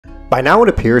By now it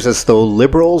appears as though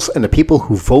liberals and the people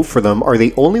who vote for them are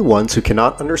the only ones who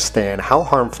cannot understand how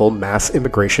harmful mass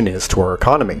immigration is to our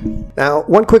economy. Now,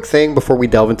 one quick thing before we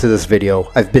delve into this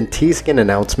video, I've been teasing an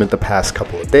announcement the past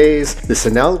couple of days. This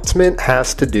announcement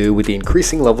has to do with the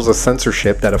increasing levels of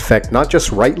censorship that affect not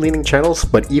just right-leaning channels,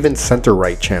 but even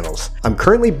center-right channels. I'm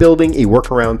currently building a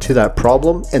workaround to that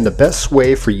problem, and the best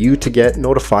way for you to get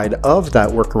notified of that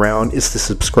workaround is to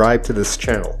subscribe to this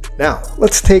channel. Now,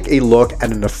 let's take a look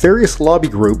at a nefarious lobby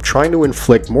group trying to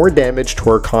inflict more damage to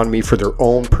our economy for their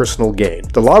own personal gain.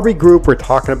 The lobby group we're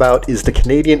talking about is the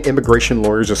Canadian Immigration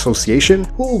Lawyers Association,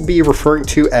 who we'll be referring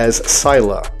to as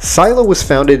CILA. CILA was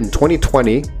founded in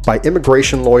 2020 by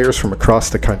immigration lawyers from across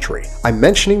the country. I'm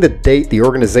mentioning the date the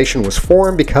organization was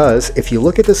formed because if you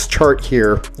look at this chart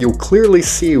here, you'll clearly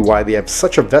see why they have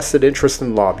such a vested interest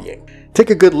in lobbying.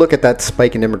 Take a good look at that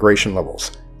spike in immigration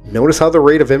levels. Notice how the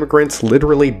rate of immigrants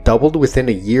literally doubled within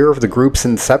a year of the group's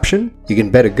inception? You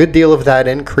can bet a good deal of that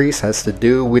increase has to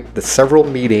do with the several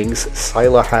meetings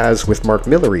CILA has with Marc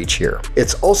Miller each year.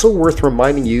 It's also worth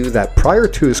reminding you that prior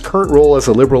to his current role as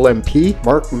a Liberal MP,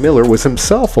 Marc Miller was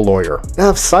himself a lawyer.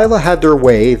 Now, if CILA had their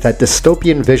way, that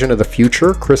dystopian vision of the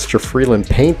future Chrystia Freeland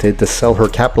painted to sell her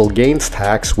capital gains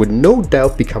tax would no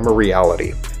doubt become a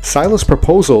reality. CILA's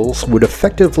proposals would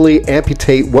effectively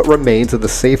amputate what remains of the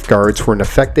safeguards for an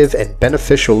effective and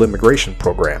beneficial immigration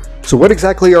program. So what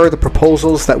exactly are the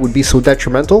proposals that would be so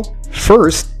detrimental?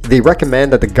 First, they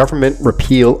recommend that the government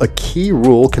repeal a key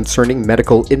rule concerning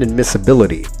medical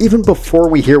inadmissibility. Even before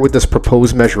we hear what this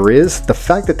proposed measure is, the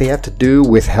fact that they have to do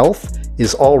with health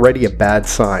is already a bad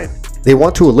sign. They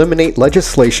want to eliminate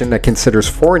legislation that considers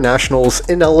foreign nationals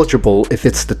ineligible if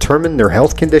it's determined their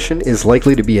health condition is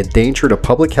likely to be a danger to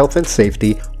public health and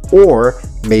safety or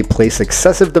may place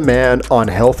excessive demand on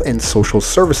health and social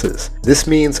services. This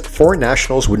means foreign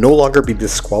nationals would no longer be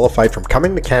disqualified from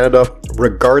coming to Canada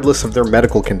regardless of their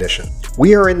medical condition.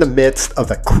 We are in the midst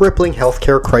of a crippling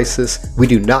healthcare crisis. We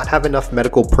do not have enough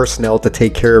medical personnel to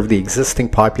take care of the existing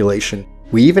population.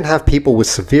 We even have people with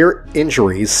severe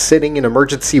injuries sitting in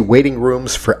emergency waiting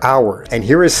rooms for hours. And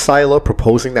here is CILA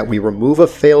proposing that we remove a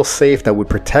fail-safe that would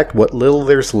protect what little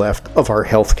there's left of our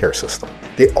healthcare system.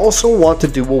 They also want to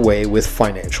do away with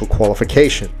financial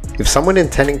qualification. If someone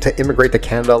intending to immigrate to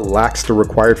Canada lacks the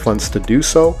required funds to do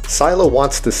so, CILA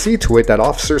wants to see to it that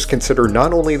officers consider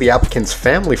not only the applicant's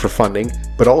family for funding,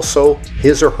 but also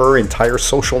his or her entire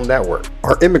social network.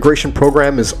 Our immigration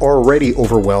program is already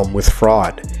overwhelmed with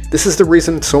fraud. This is the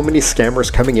reason so many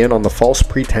scammers coming in on the false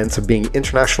pretense of being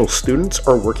international students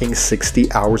are working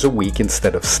 60 hours a week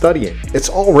instead of studying. It's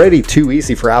already too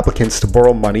easy for applicants to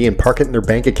borrow money and park it in their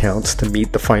bank accounts to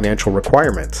meet the financial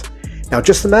requirements. Now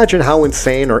just imagine how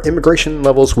insane our immigration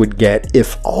levels would get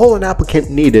if all an applicant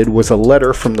needed was a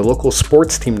letter from the local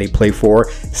sports team they play for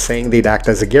saying they'd act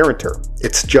as a guarantor.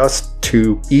 It's just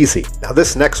too easy. Now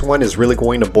this next one is really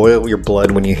going to boil your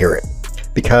blood when you hear it.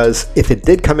 Because if it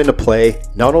did come into play,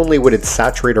 not only would it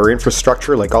saturate our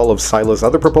infrastructure like all of CILA's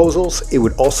other proposals, it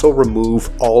would also remove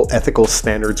all ethical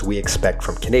standards we expect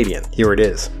from Canadians. Here it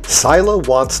is. CILA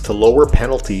wants to lower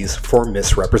penalties for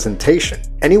misrepresentation.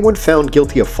 Anyone found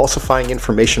guilty of falsifying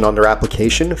information on their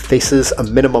application faces a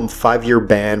minimum 5-year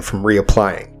ban from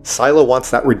reapplying. CILA wants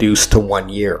that reduced to 1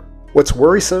 year. What's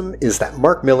worrisome is that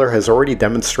Marc Miller has already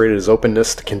demonstrated his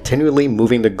openness to continually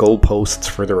moving the goalposts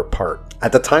further apart.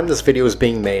 At the time this video is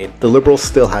being made, the Liberals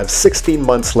still have 16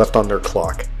 months left on their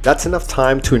clock. That's enough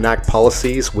time to enact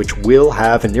policies which will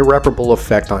have an irreparable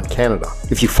effect on Canada.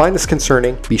 If you find this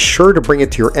concerning, be sure to bring it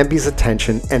to your MP's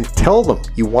attention and tell them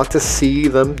you want to see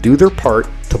them do their part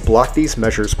to block these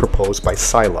measures proposed by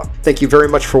CILA. Thank you very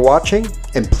much for watching,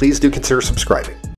 and please do consider subscribing.